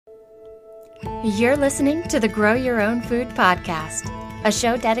You're listening to the Grow Your Own Food podcast, a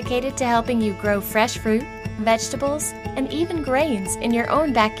show dedicated to helping you grow fresh fruit, vegetables, and even grains in your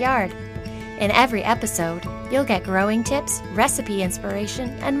own backyard. In every episode, you'll get growing tips, recipe inspiration,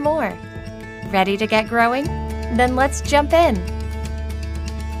 and more. Ready to get growing? Then let's jump in.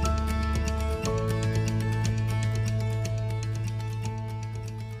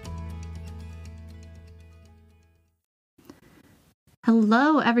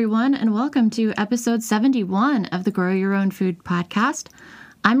 Hello, everyone, and welcome to episode 71 of the Grow Your Own Food podcast.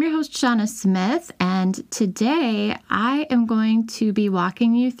 I'm your host, Shauna Smith, and today I am going to be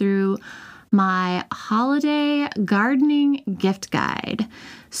walking you through my holiday gardening gift guide.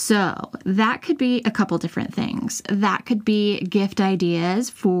 So that could be a couple different things. That could be gift ideas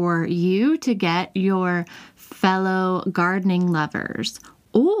for you to get your fellow gardening lovers,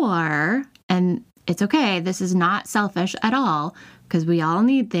 and it's okay, this is not selfish at all, because we all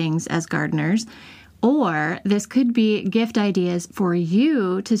need things as gardeners. Or this could be gift ideas for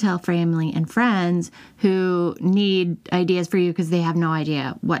you to tell family and friends who need ideas for you because they have no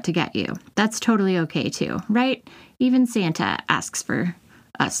idea what to get you. That's totally okay too, right? Even Santa asks for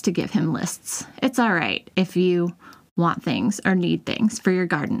us to give him lists. It's all right if you want things or need things for your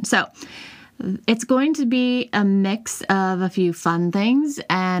garden. So it's going to be a mix of a few fun things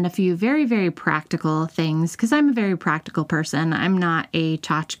and a few very, very practical things because I'm a very practical person. I'm not a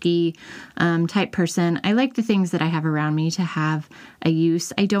tchotchke type person. I like the things that I have around me to have a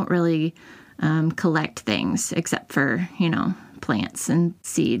use. I don't really collect things except for, plants and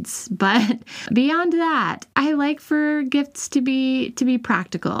seeds. But beyond that, I like for gifts to be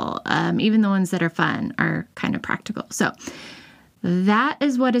practical. Even the ones that are fun are kind of practical. So that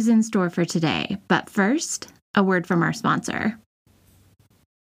is what is in store for today. But first, a word from our sponsor.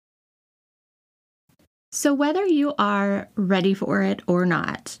 So whether you are ready for it or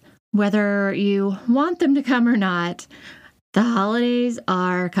not, whether you want them to come or not, the holidays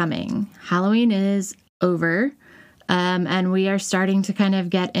are coming. Halloween is over, and we are starting to kind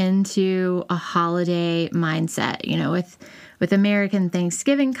of get into a holiday mindset, with American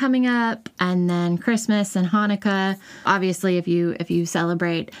Thanksgiving coming up and then Christmas and Hanukkah. Obviously, if you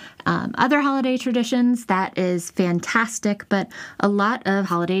celebrate other holiday traditions, that is fantastic. But a lot of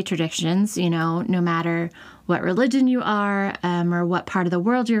holiday traditions, no matter what religion you are or what part of the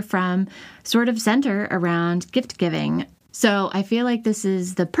world you're from, sort of center around gift giving. So I feel like this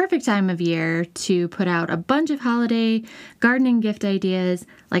is the perfect time of year to put out a bunch of holiday gardening gift ideas,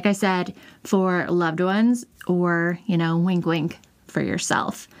 like I said, for loved ones or, wink, wink for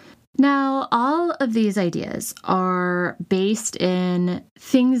yourself. Now, all of these ideas are based in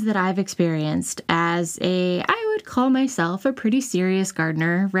things that I've experienced as I would call myself a pretty serious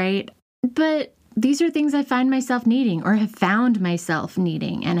gardener, right? But these are things I find myself needing or have found myself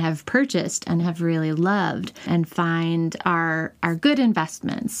needing and have purchased and have really loved and find are good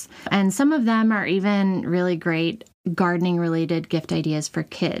investments. And some of them are even really great gardening related gift ideas for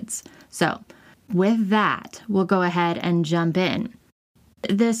kids. So with that, we'll go ahead and jump in.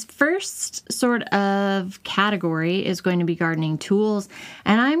 This first sort of category is going to be gardening tools,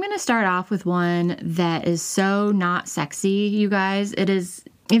 and I'm going to start off with one that is so not sexy, you guys. It is.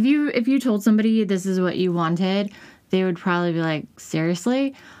 If you told somebody this is what you wanted, they would probably be like,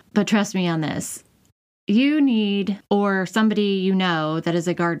 seriously? But trust me on this. You need, or somebody that is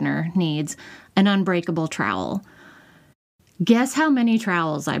a gardener needs, an unbreakable trowel. Guess how many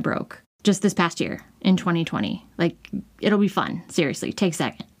trowels I broke just this past year in 2020? It'll be fun. Seriously, take a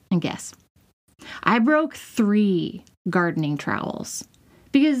second and guess. I broke 3 gardening trowels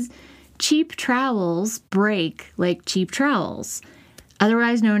because cheap trowels break like cheap trowels,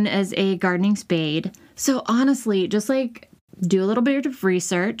 otherwise known as a gardening spade. So honestly, just do a little bit of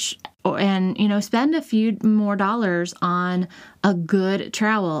research and, spend a few more dollars on a good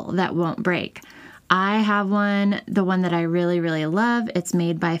trowel that won't break. I have the one that I really, really love. It's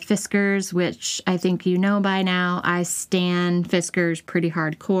made by Fiskars, which I think you know by now. I stan Fiskars pretty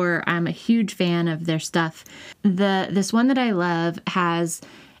hardcore. I'm a huge fan of their stuff. This one that I love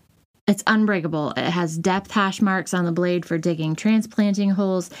it's unbreakable. It has depth hash marks on the blade for digging transplanting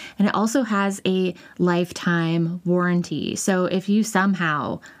holes, and it also has a lifetime warranty. So if you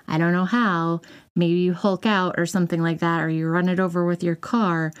somehow, I don't know how, maybe you hulk out or something like that, or you run it over with your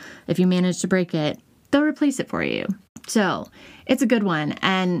car, if you manage to break it, they'll replace it for you. So it's a good one,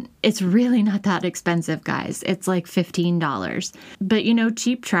 and it's really not that expensive, guys. It's like $15. But,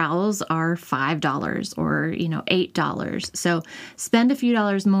 cheap trowels are $5 or, $8. So spend a few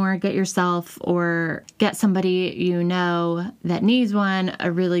dollars more, get yourself or get somebody that needs one,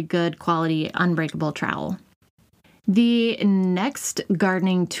 a really good quality unbreakable trowel. The next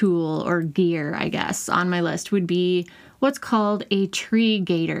gardening tool or gear, I guess, on my list would be what's called a tree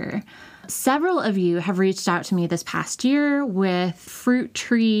gator. Several of you have reached out to me this past year with fruit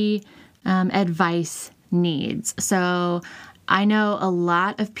tree advice needs. So I know a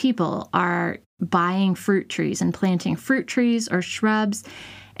lot of people are buying fruit trees and planting fruit trees or shrubs.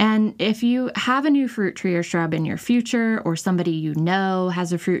 And if you have a new fruit tree or shrub in your future, or somebody you know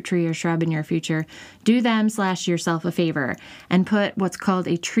has a fruit tree or shrub in your future, do them/yourself a favor and put what's called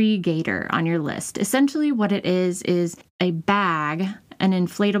a tree gator on your list. Essentially what it is a bag, an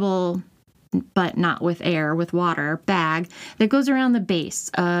inflatable, but not with air, with water, bag that goes around the base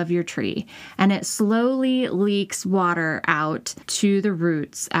of your tree. And it slowly leaks water out to the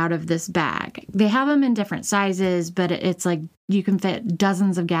roots out of this bag. They have them in different sizes, but it's like you can fit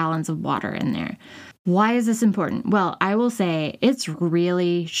dozens of gallons of water in there. Why is this important? Well, I will say it's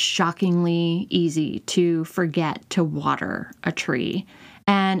really shockingly easy to forget to water a tree.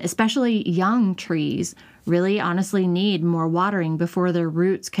 And especially young trees really honestly need more watering before their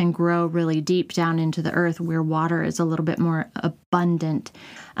roots can grow really deep down into the earth where water is a little bit more abundant.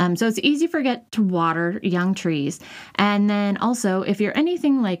 So it's easy to forget to water young trees. And then also, if you're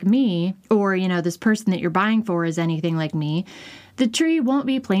anything like me, or, this person that you're buying for is anything like me, the tree won't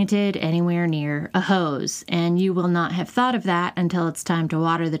be planted anywhere near a hose, and you will not have thought of that until it's time to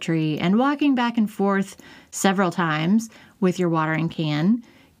water the tree. And walking back and forth several times with your watering can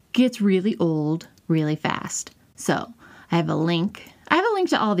gets really old really fast. So I have a link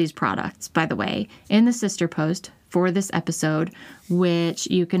to all these products, by the way, in the sister post for this episode, which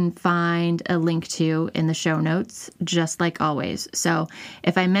you can find a link to in the show notes, just like always. So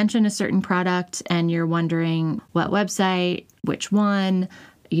if I mention a certain product and you're wondering what website, which one,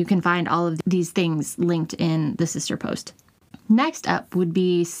 you can find all of these things linked in the sister post. Next up would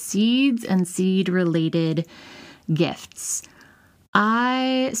be seeds and seed-related gifts.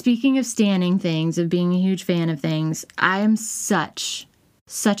 Speaking of standing things, of being a huge fan of things, I am such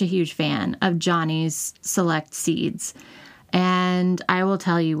a huge fan of Johnny's Select Seeds. And I will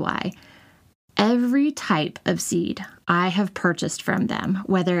tell you why. Every type of seed I have purchased from them,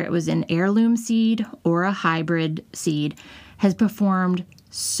 whether it was an heirloom seed or a hybrid seed, has performed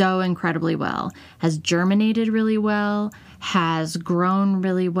so incredibly well, has germinated really well, has grown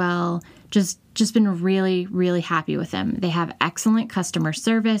really well, just been really, really happy with them. They have excellent customer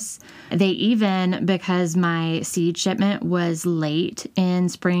service. They even, because my seed shipment was late in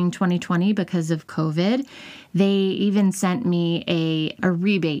spring 2020 because of COVID, they even sent me a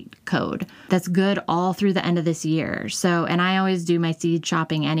rebate code that's good all through the end of this year. So, and I always do my seed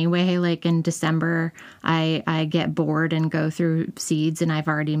shopping anyway, like in December, I get bored and go through seeds and I've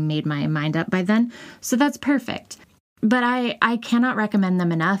already made my mind up by then. So that's perfect. But I cannot recommend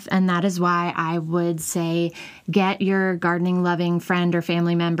them enough, and that is why I would say get your gardening loving friend or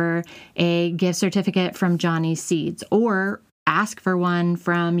family member a gift certificate from Johnny's Seeds, or ask for one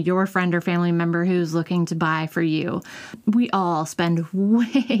from your friend or family member who's looking to buy for you. We all spend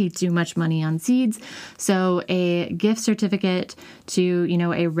way too much money on seeds, so a gift certificate to,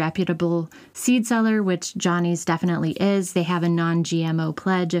 a reputable seed seller, which Johnny's definitely is. They have a non-GMO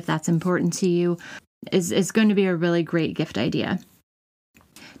pledge if that's important to you. Is going to be a really great gift idea.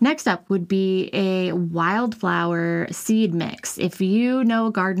 Next up would be a wildflower seed mix. If you know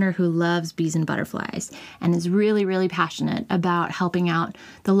a gardener who loves bees and butterflies and is really, really passionate about helping out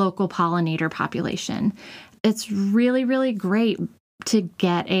the local pollinator population, it's really, really great to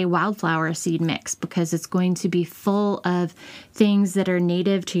get a wildflower seed mix because it's going to be full of things that are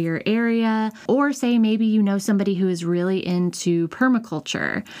native to your area, or say maybe you know somebody who is really into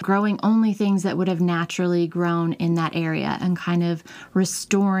permaculture, growing only things that would have naturally grown in that area and kind of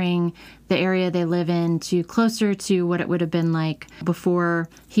restoring the area they live in to closer to what it would have been like before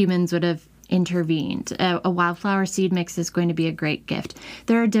humans would have intervened. A wildflower seed mix is going to be a great gift.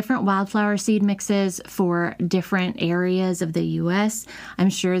 There are different wildflower seed mixes for different areas of the U.S. I'm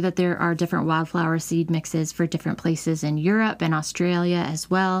sure that there are different wildflower seed mixes for different places in Europe and Australia as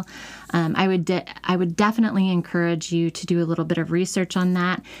well. I would definitely encourage you to do a little bit of research on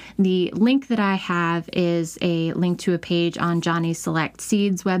that. The link that I have is a link to a page on Johnny's Select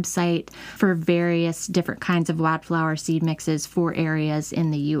Seeds website for various different kinds of wildflower seed mixes for areas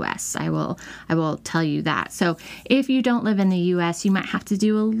in the U.S. I will tell you that. So if you don't live in the U.S., you might have to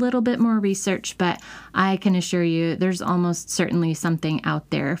do a little bit more research, but I can assure you there's almost certainly something out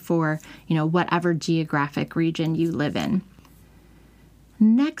there for, whatever geographic region you live in.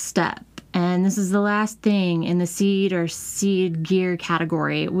 Next up, and this is the last thing in the seed or seed gear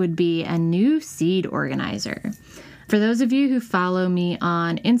category, would be a new seed organizer. For those of you who follow me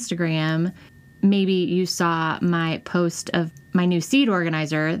on Instagram, maybe you saw my post of my new seed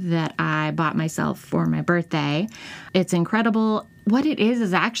organizer that I bought myself for my birthday. It's incredible. What it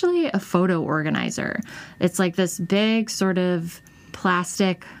is actually a photo organizer. It's like this big sort of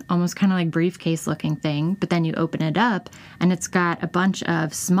plastic, almost kind of like briefcase looking thing, but then you open it up and it's got a bunch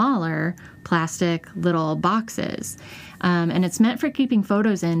of smaller plastic little boxes. And it's meant for keeping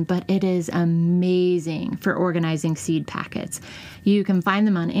photos in, but it is amazing for organizing seed packets. You can find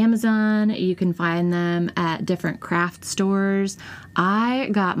them on Amazon. You can find them at different craft stores. I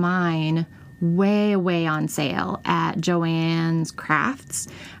got mine way on sale at Joann's Crafts.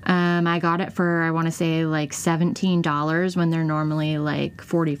 I got it for, I want to say like $17 when they're normally like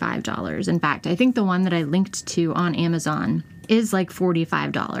 $45. In fact, I think the one that I linked to on Amazon is like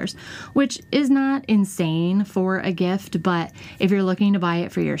 $45, which is not insane for a gift, but if you're looking to buy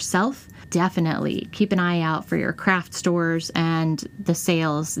it for yourself, definitely keep an eye out for your craft stores and the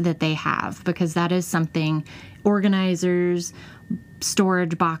sales that they have, because that is something organizers,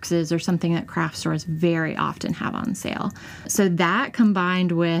 storage boxes, or something that craft stores very often have on sale. So that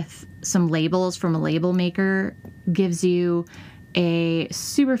combined with some labels from a label maker gives you a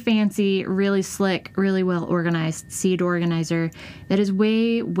super fancy, really slick, really well organized seed organizer that is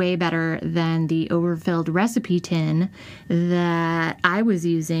way better than the overfilled recipe tin that I was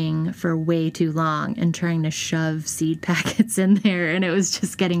using for way too long and trying to shove seed packets in there, and it was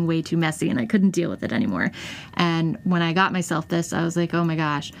just getting way too messy and I couldn't deal with it anymore. And when I got myself this, I was like, oh my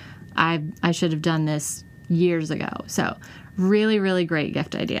gosh, I should have done this years ago. So really great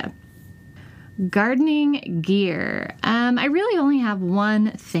gift idea. Gardening gear. I really only have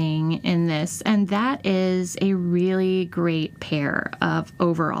one thing in this, and that is a really great pair of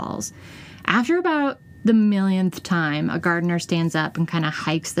overalls. After about the millionth time a gardener stands up and kind of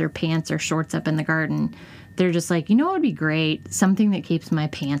hikes their pants or shorts up in the garden, they're just like, you know what would be great? Something that keeps my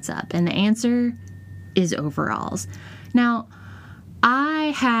pants up. And the answer is overalls. Now, I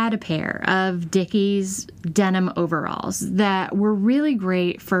had a pair of Dickies denim overalls that were really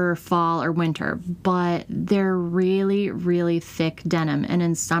great for fall or winter, but they're really thick denim. And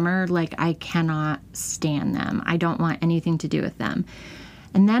in summer, like, I cannot stand them. I don't want anything to do with them.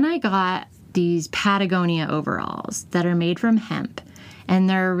 And then I got these Patagonia overalls that are made from hemp. And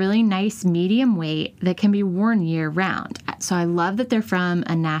they're a really nice medium weight that can be worn year round. So I love that they're from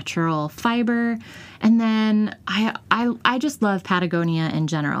a natural fiber. And then I just love Patagonia in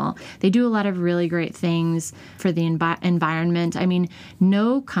general. They do a lot of really great things for the environment. I mean,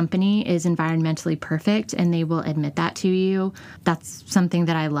 no company is environmentally perfect, and they will admit that to you. That's something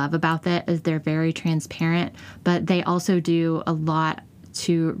that I love about that, is they're very transparent, but they also do a lot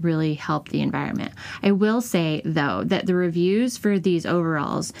to really help the environment. I will say, though, that the reviews for these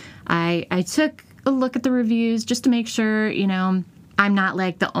overalls, I took a look at the reviews just to make sure, you know, I'm not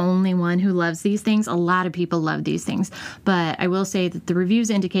like the only one who loves these things. A lot of people love these things. But I will say that the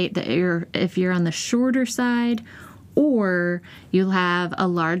reviews indicate that if you're on the shorter side or you have a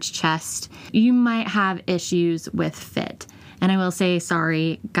large chest, you might have issues with fit. And I will say,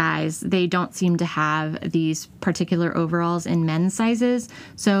 sorry, guys, they don't seem to have these particular overalls in men's sizes.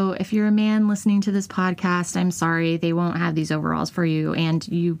 So if you're a man listening to this podcast, I'm sorry, they won't have these overalls for you, and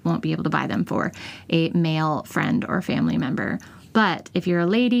you won't be able to buy them for a male friend or family member. But if you're a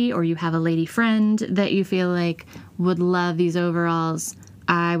lady or you have a lady friend that you feel like would love these overalls,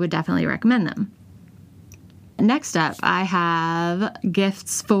 I would definitely recommend them. Next up, I have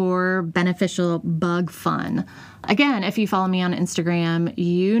gifts for beneficial bug fun. Again, if you follow me on Instagram,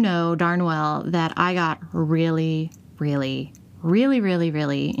 you know darn well that I got really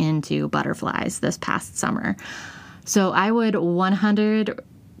into butterflies this past summer. So I would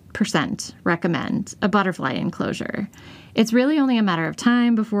 100% recommend a butterfly enclosure. It's really only a matter of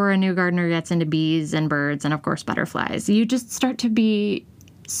time before a new gardener gets into bees and birds and, of course, butterflies. You just start to be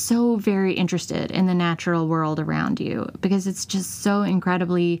so very interested in the natural world around you because it's just so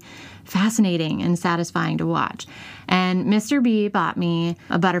incredibly fascinating and satisfying to watch. And Mr. B bought me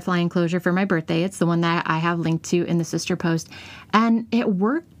a butterfly enclosure for my birthday. It's the one that I have linked to in the sister post. And it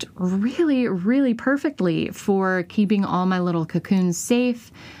worked really perfectly for keeping all my little cocoons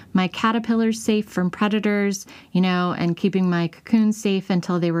safe, my caterpillars safe from predators, and keeping my cocoons safe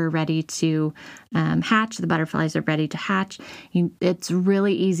until they were ready to hatch. The butterflies are ready to hatch. It's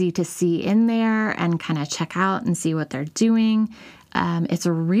really easy to see in there and kind of check out and see what they're doing. It's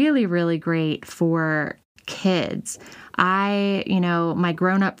really great for kids. My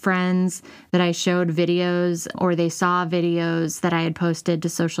grown-up friends that I showed videos, or they saw videos that I had posted to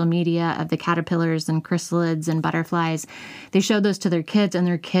social media of the caterpillars and chrysalids and butterflies, they showed those to their kids, and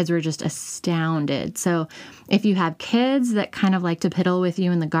their kids were just astounded. So if you have kids that kind of like to piddle with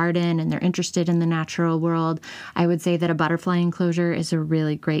you in the garden and they're interested in the natural world, I would say that a butterfly enclosure is a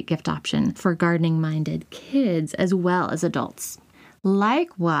really great gift option for gardening-minded kids as well as adults.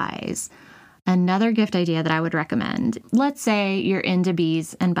 Likewise, another gift idea that I would recommend, let's say you're into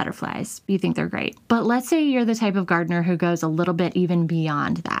bees and butterflies. You think they're great. But let's say you're the type of gardener who goes a little bit even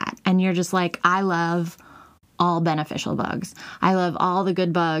beyond that. And you're just like, I love all beneficial bugs. I love all the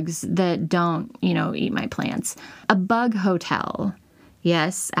good bugs that don't, eat my plants. A bug hotel.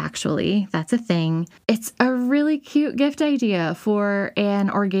 Yes, actually, that's a thing. It's a really cute gift idea for an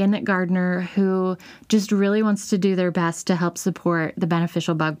organic gardener who just really wants to do their best to help support the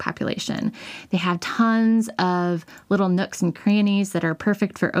beneficial bug population. They have tons of little nooks and crannies that are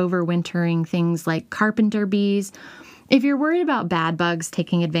perfect for overwintering things like carpenter bees. If you're worried about bad bugs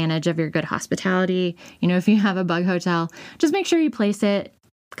taking advantage of your good hospitality, if you have a bug hotel, just make sure you place it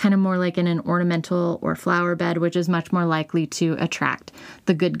kind of more like in an ornamental or flower bed, which is much more likely to attract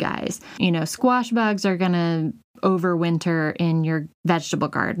the good guys. Squash bugs are going to overwinter in your vegetable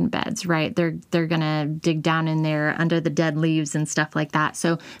garden beds, right? They're going to dig down in there under the dead leaves and stuff like that.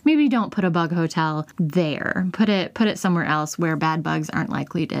 So maybe don't put a bug hotel there. Put it somewhere else where bad bugs aren't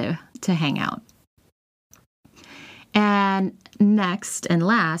likely to hang out. And next and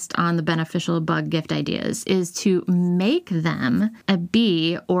last on the beneficial bug gift ideas is to make them a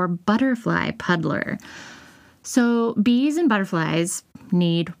bee or butterfly puddler. So bees and butterflies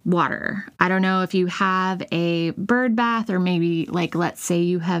need water. I don't know if you have a bird bath, or maybe let's say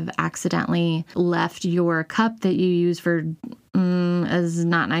you have accidentally left your cup that you use for, as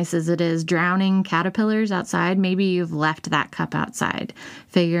not nice as it is, drowning caterpillars outside. Maybe you've left that cup outside,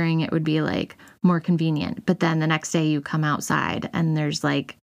 figuring it would be more convenient. But then the next day you come outside and there's a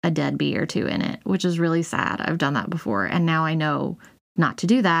dead bee or two in it, which is really sad. I've done that before. And now I know not to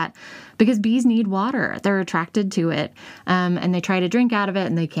do that because bees need water. They're attracted to it, and they try to drink out of it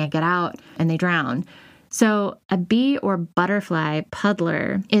and they can't get out and they drown. So a bee or butterfly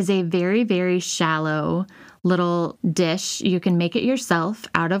puddler is a very, very shallow little dish. You can make it yourself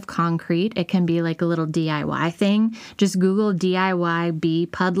out of concrete. It can be like a little DIY thing. Just Google DIY bee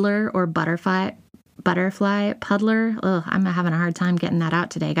puddler or butterfly puddler. Ugh, I'm having a hard time getting that out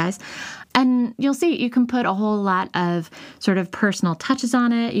today, guys. And you'll see you can put a whole lot of sort of personal touches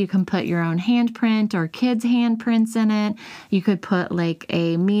on it. You can put your own handprint or kids' handprints in it. You could put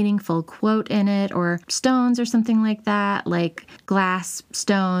a meaningful quote in it, or stones or something like that, like glass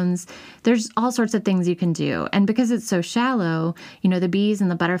stones. There's all sorts of things you can do. And because it's so shallow, the bees and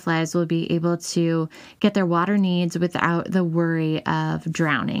the butterflies will be able to get their water needs without the worry of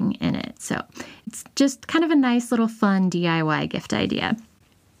drowning in it. So it's just kind of a nice little fun DIY gift idea.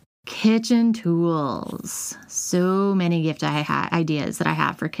 Kitchen tools. So many gift ideas that I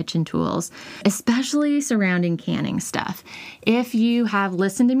have for kitchen tools, especially surrounding canning stuff. If you have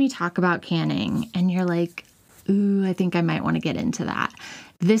listened to me talk about canning and you're like, ooh, I think I might want to get into that,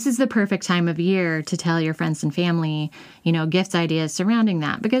 this is the perfect time of year to tell your friends and family, gift ideas surrounding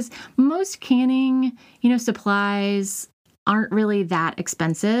that, because most canning, supplies aren't really that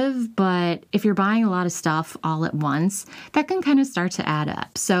expensive, but if you're buying a lot of stuff all at once, that can kind of start to add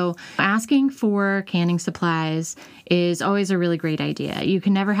up. So asking for canning supplies is always a really great idea. You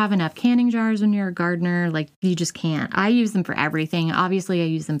can never have enough canning jars when you're a gardener. You just can't. I use them for everything. Obviously, I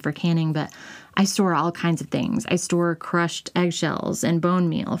use them for canning, but I store all kinds of things. I store crushed eggshells and bone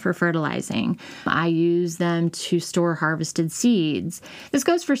meal for fertilizing. I use them to store harvested seeds. This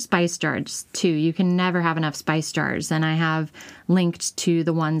goes for spice jars too. You can never have enough spice jars, and I have linked to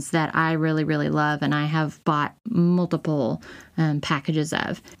the ones that I really, really love and I have bought multiple packages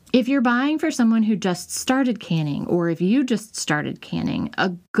of. If you're buying for someone who just started canning, or if you just started canning, a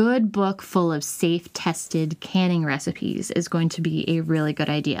good book full of safe, tested canning recipes is going to be a really good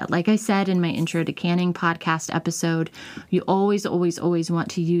idea. Like I said in my Intro to Canning podcast episode, you always, always, always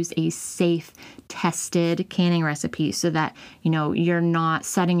want to use a safe, tested canning recipe so that, you're not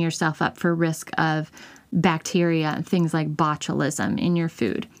setting yourself up for risk of bacteria and things like botulism in your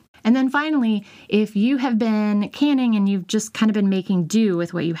food. And then finally, if you have been canning and you've just kind of been making do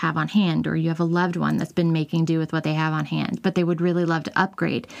with what you have on hand, or you have a loved one that's been making do with what they have on hand, but they would really love to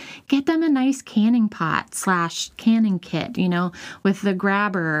upgrade, get them a nice canning pot / canning kit, with the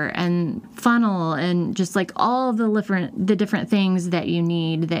grabber and funnel and just like all the different things that you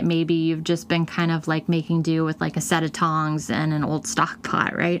need that maybe you've just been kind of like making do with like a set of tongs and an old stock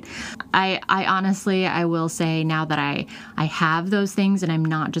pot, right? I honestly, I will say now that I have those things and I'm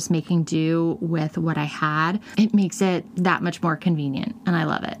not just making do with what I had, it makes it that much more convenient, and I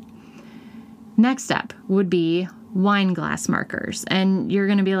love it. Next up would be wine glass markers. And you're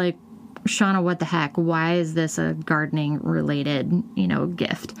going to be like, Shauna, what the heck? Why is this a gardening related,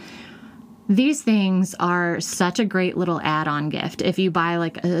 gift? These things are such a great little add-on gift. If you buy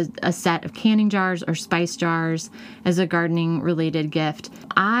like a set of canning jars or spice jars as a gardening related gift.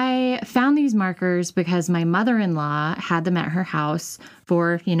 I found these markers because my mother-in-law had them at her house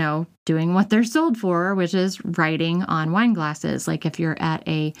for, doing what they're sold for, which is writing on wine glasses. Like if you're at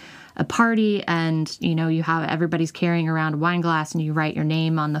a party and, you have everybody's carrying around a wine glass and you write your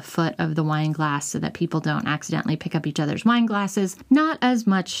name on the foot of the wine glass so that people don't accidentally pick up each other's wine glasses. Not as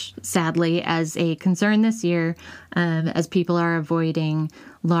much, sadly, as a concern this year, as people are avoiding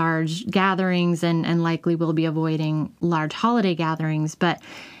large gatherings and likely will be avoiding large holiday gatherings. But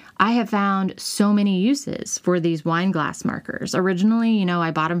I have found so many uses for these wine glass markers. Originally, I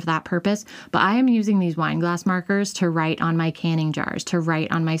bought them for that purpose, but I am using these wine glass markers to write on my canning jars, to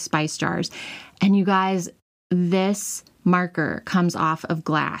write on my spice jars. And you guys, this marker comes off of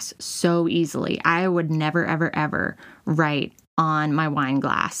glass so easily. I would never, ever, ever write on my wine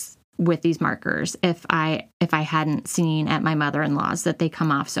glass with these markers if I hadn't seen at my mother-in-law's that they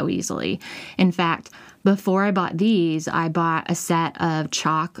come off so easily. In fact, before I bought these, I bought a set of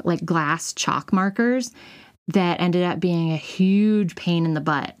chalk, like glass chalk markers that ended up being a huge pain in the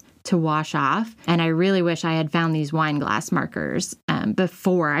butt to wash off. And I really wish I had found these wine glass markers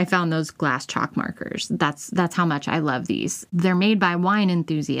before I found those glass chalk markers. That's how much I love these. They're made by wine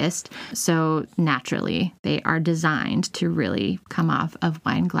enthusiasts, so naturally they are designed to really come off of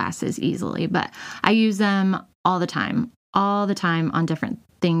wine glasses easily. But I use them all the time on different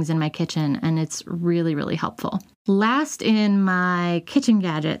things in my kitchen, and it's really, really helpful. Last in my kitchen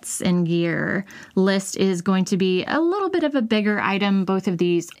gadgets and gear list is going to be a little bit of a bigger item. Both of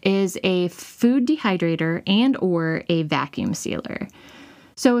these is a food dehydrator and or a vacuum sealer.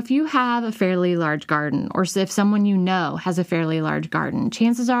 So if you have a fairly large garden, or if someone has a fairly large garden,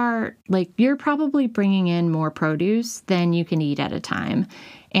 chances are you're probably bringing in more produce than you can eat at a time.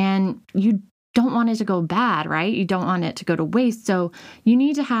 And you don't want it to go bad, right? You don't want it to go to waste. So you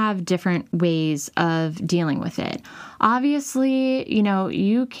need to have different ways of dealing with it. Obviously,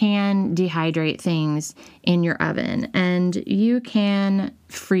 you can dehydrate things in your oven and you can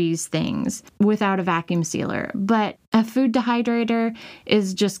freeze things without a vacuum sealer. But a food dehydrator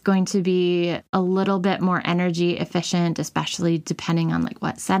is just going to be a little bit more energy efficient, especially depending on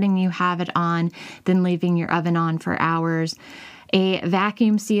what setting you have it on, than leaving your oven on for hours. A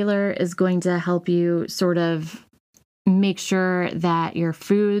vacuum sealer is going to help you sort of make sure that your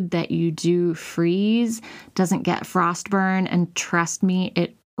food that you do freeze doesn't get frostburn. And trust me,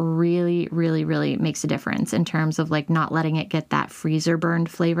 it really, really, really makes a difference in terms of not letting it get that freezer burned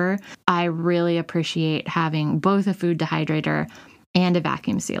flavor. I really appreciate having both a food dehydrator and a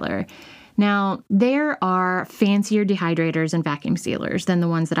vacuum sealer. Now, there are fancier dehydrators and vacuum sealers than the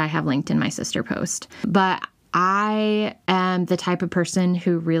ones that I have linked in my sister post, but I am the type of person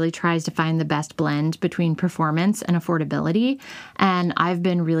who really tries to find the best blend between performance and affordability, and I've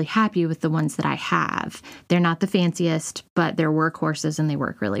been really happy with the ones that I have. They're not the fanciest, but they're workhorses and they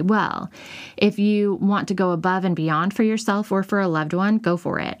work really well. If you want to go above and beyond for yourself or for a loved one, go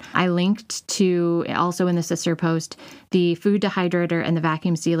for it. I linked to, also in the sister post, the food dehydrator and the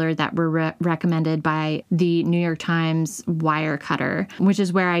vacuum sealer that were recommended by the New York Times Wirecutter, which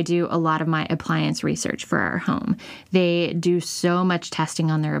is where I do a lot of my appliance research for our home. They do so much testing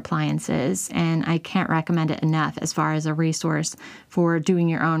on their appliances, and I can't recommend it enough as far as a resource for doing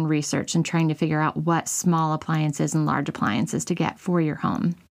your own research and trying to figure out what small appliances and large appliances to get for your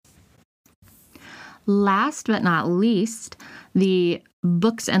home. Last but not least, the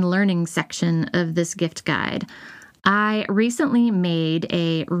books and learning section of this gift guide. I recently made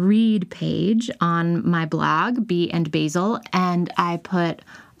a read page on my blog, Bee and Basil, and I put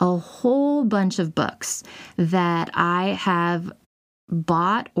a whole bunch of books that I have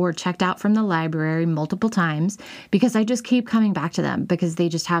bought or checked out from the library multiple times because I just keep coming back to them because they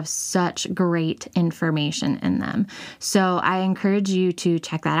just have such great information in them. So I encourage you to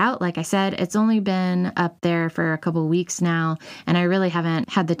check that out. Like I said, it's only been up there for a couple weeks now, and I really haven't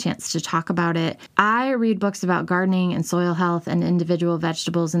had the chance to talk about it. I read books about gardening and soil health and individual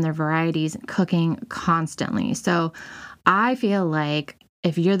vegetables and their varieties and cooking constantly. So I feel like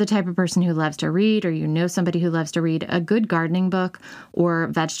if you're the type of person who loves to read, or you know somebody who loves to read, a good gardening book or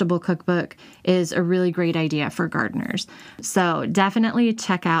vegetable cookbook is a really great idea for gardeners. So definitely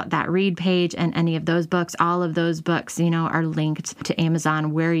check out that read page and any of those books. All of those books, are linked to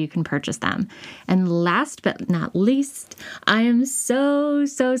Amazon where you can purchase them. And last but not least, I am so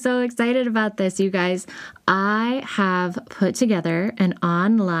excited about this, you guys. I have put together an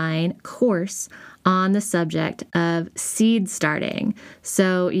online course on the subject of seed starting.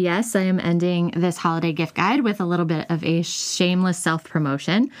 So yes, I am ending this holiday gift guide with a little bit of a shameless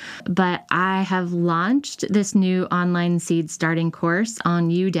self-promotion, but I have launched this new online seed starting course on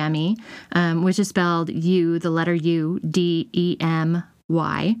Udemy, which is spelled U, the letter U,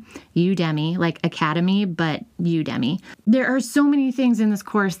 D-E-M-Y, Udemy, like academy, but Udemy. There are so many things in this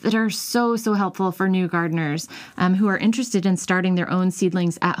course that are so helpful for new gardeners who are interested in starting their own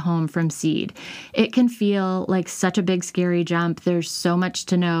seedlings at home from seed. It can feel like such a big, scary jump. There's so much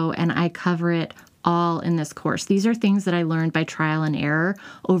to know, and I cover it all in this course. These are things that I learned by trial and error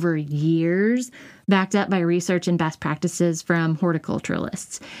over years, backed up by research and best practices from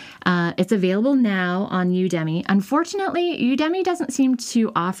horticulturalists. It's available now on Udemy. Unfortunately, Udemy doesn't seem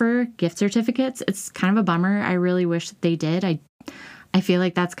to offer gift certificates. It's kind of a bummer. I really wish that they did. I feel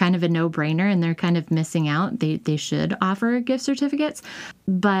like that's kind of a no-brainer, and they're kind of missing out. They should offer gift certificates.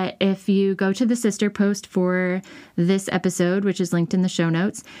 But if you go to the sister post for this episode, which is linked in the show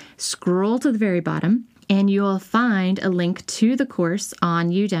notes, scroll to the very bottom, and you'll find a link to the course on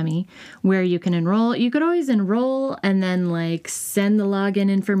Udemy where you can enroll. You could always enroll and then send the login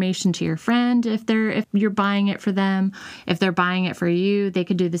information to your friend if you're buying it for them. If they're buying it for you, they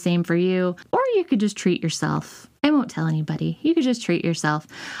could do the same for you. Or you could just treat yourself. I won't tell anybody. You could just treat yourself.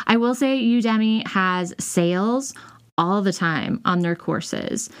 I will say Udemy has sales all the time on their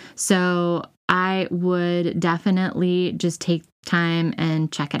courses. So I would definitely just take time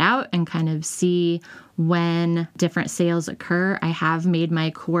and check it out and kind of see when different sales occur. I have made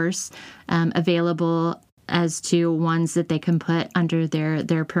my course available as to ones that they can put under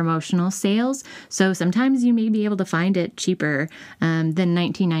their promotional sales. So sometimes you may be able to find it cheaper than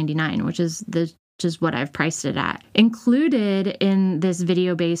 $19.99, which is what I've priced it at. Included in this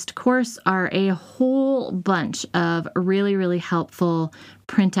video-based course are a whole bunch of really helpful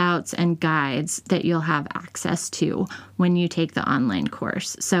printouts and guides that you'll have access to when you take the online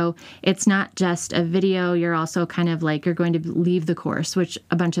course. So it's not just a video. You're also kind of you're going to leave the course, which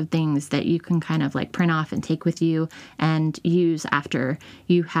a bunch of things that you can kind of print off and take with you and use after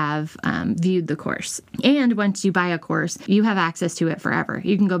you have viewed the course. And once you buy a course, you have access to it forever.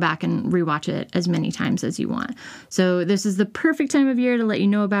 You can go back and rewatch it as many times as you want. So this is the perfect time of year to let you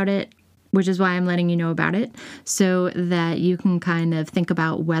know about it, which is why I'm letting you know about it, so that you can kind of think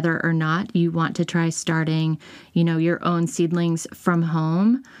about whether or not you want to try starting, your own seedlings from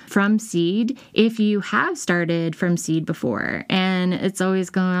home, from seed, if you have started from seed before and it's always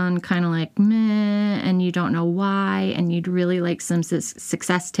gone kind of meh, and you don't know why, and you'd really like some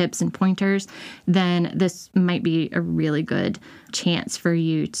success tips and pointers, then this might be a really good chance for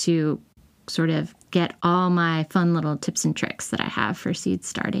you to sort of get all my fun little tips and tricks that I have for seed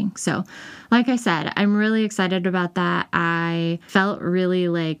starting. So like I said, I'm really excited about that. I felt really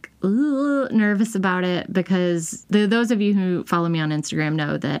nervous about it because those of you who follow me on Instagram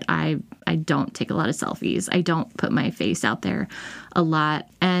know that I don't take a lot of selfies. I don't put my face out there a lot.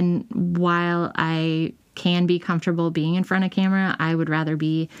 And while I can be comfortable being in front of camera, I would rather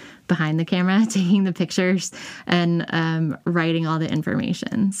be behind the camera taking the pictures and writing all the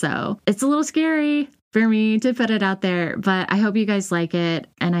information. So it's a little scary for me to put it out there, but I hope you guys like it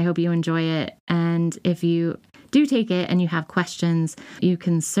and I hope you enjoy it. And if you do take it and you have questions, you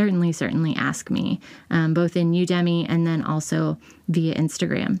can certainly ask me, both in Udemy and then also via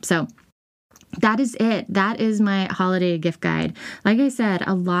Instagram. So that is it. That is my holiday gift guide. Like I said,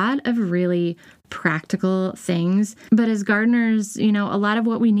 a lot of really practical things, but as gardeners, a lot of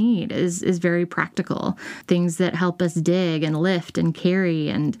what we need is very practical. Things that help us dig and lift and carry,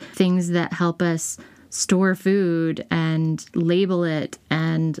 and things that help us store food and label it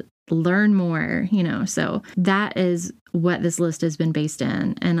and learn more, So that is what this list has been based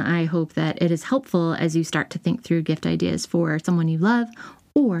in. And I hope that it is helpful as you start to think through gift ideas for someone you love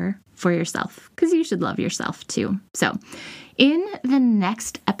or for yourself, because you should love yourself too. So in the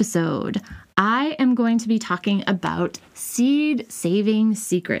next episode, I am going to be talking about seed saving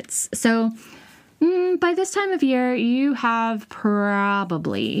secrets. So by this time of year, you have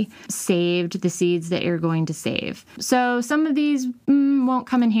probably saved the seeds that you're going to save. So some of these won't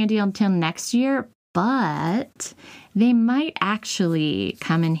come in handy until next year, but they might actually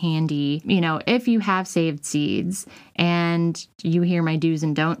come in handy, if you have saved seeds and you hear my do's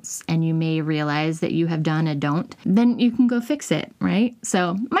and don'ts and you may realize that you have done a don't, then you can go fix it, right?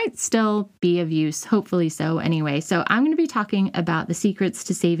 So might still be of use, hopefully so anyway. So I'm going to be talking about the secrets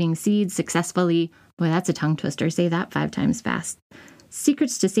to saving seeds successfully. Boy, that's a tongue twister. Say that 5 times fast.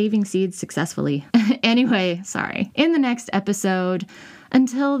 Secrets to saving seeds successfully. Anyway, sorry. In the next episode,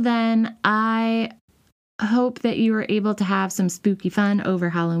 until then, I hope that you are able to have some spooky fun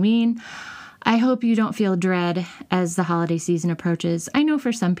over Halloween. I hope you don't feel dread as the holiday season approaches. I know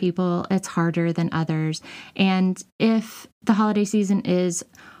for some people it's harder than others. And if the holiday season is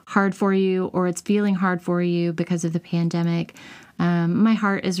hard for you or it's feeling hard for you because of the pandemic, my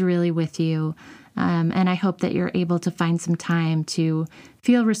heart is really with you. And I hope that you're able to find some time to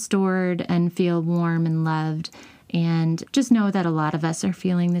feel restored and feel warm and loved. And just know that a lot of us are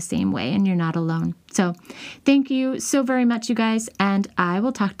feeling the same way and you're not alone. So thank you so very much, you guys, and I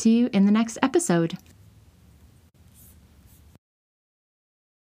will talk to you in the next episode.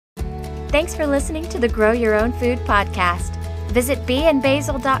 Thanks for listening to the Grow Your Own Food podcast. Visit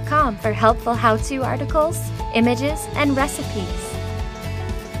beeandbasil.com for helpful how-to articles, images, and recipes.